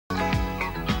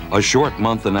A short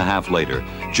month and a half later,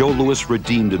 Joe Louis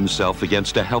redeemed himself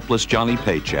against a helpless Johnny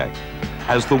Paycheck.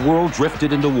 As the world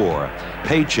drifted into war,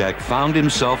 Paycheck found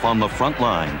himself on the front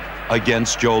line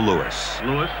against Joe Louis.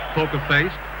 Louis,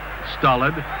 poker-faced,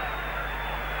 stolid,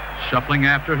 shuffling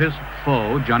after his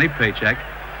foe, Johnny Paycheck.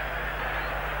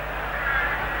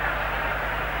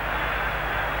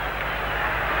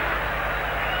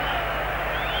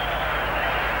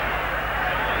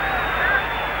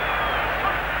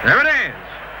 There it is.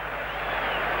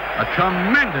 A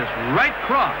tremendous right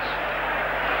cross.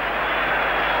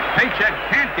 Paycheck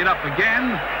can't get up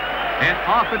again, and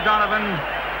Arthur Donovan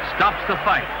stops the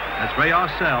fight. That's Ray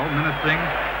Arcel ministering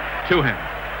to him.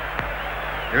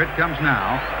 Here it comes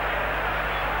now.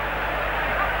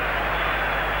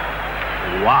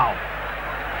 Wow.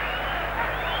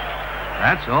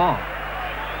 That's all.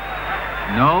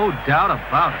 No doubt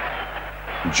about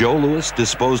it. Joe Louis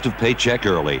disposed of Paycheck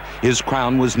early. His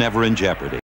crown was never in jeopardy.